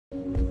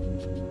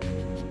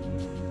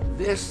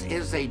This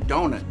is a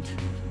donut.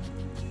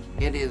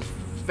 It is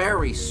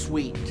very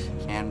sweet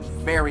and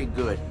very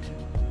good.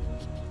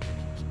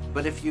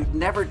 But if you'd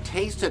never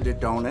tasted a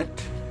donut,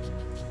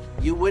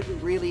 you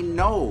wouldn't really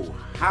know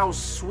how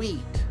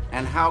sweet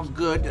and how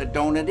good a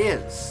donut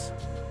is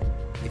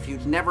if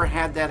you'd never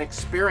had that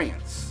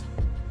experience.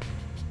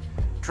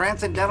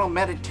 Transcendental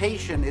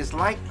meditation is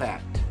like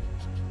that.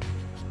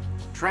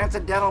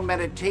 Transcendental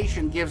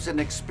meditation gives an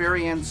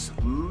experience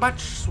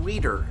much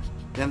sweeter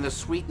than the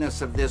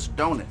sweetness of this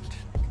donut.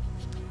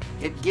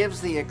 It gives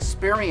the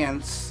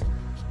experience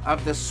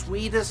of the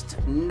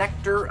sweetest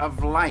nectar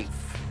of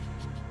life,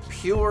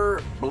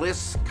 pure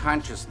bliss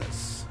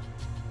consciousness.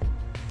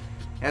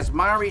 As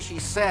Maharishi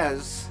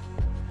says,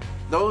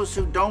 those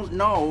who don't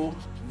know,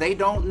 they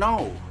don't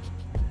know.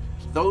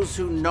 Those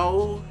who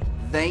know,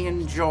 they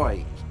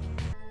enjoy.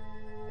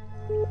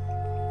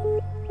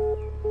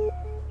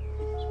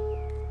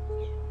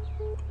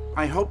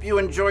 I hope you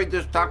enjoyed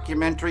this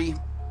documentary.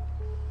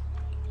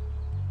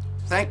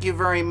 Thank you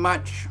very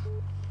much.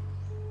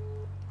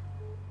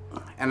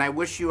 And I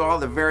wish you all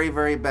the very,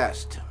 very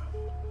best.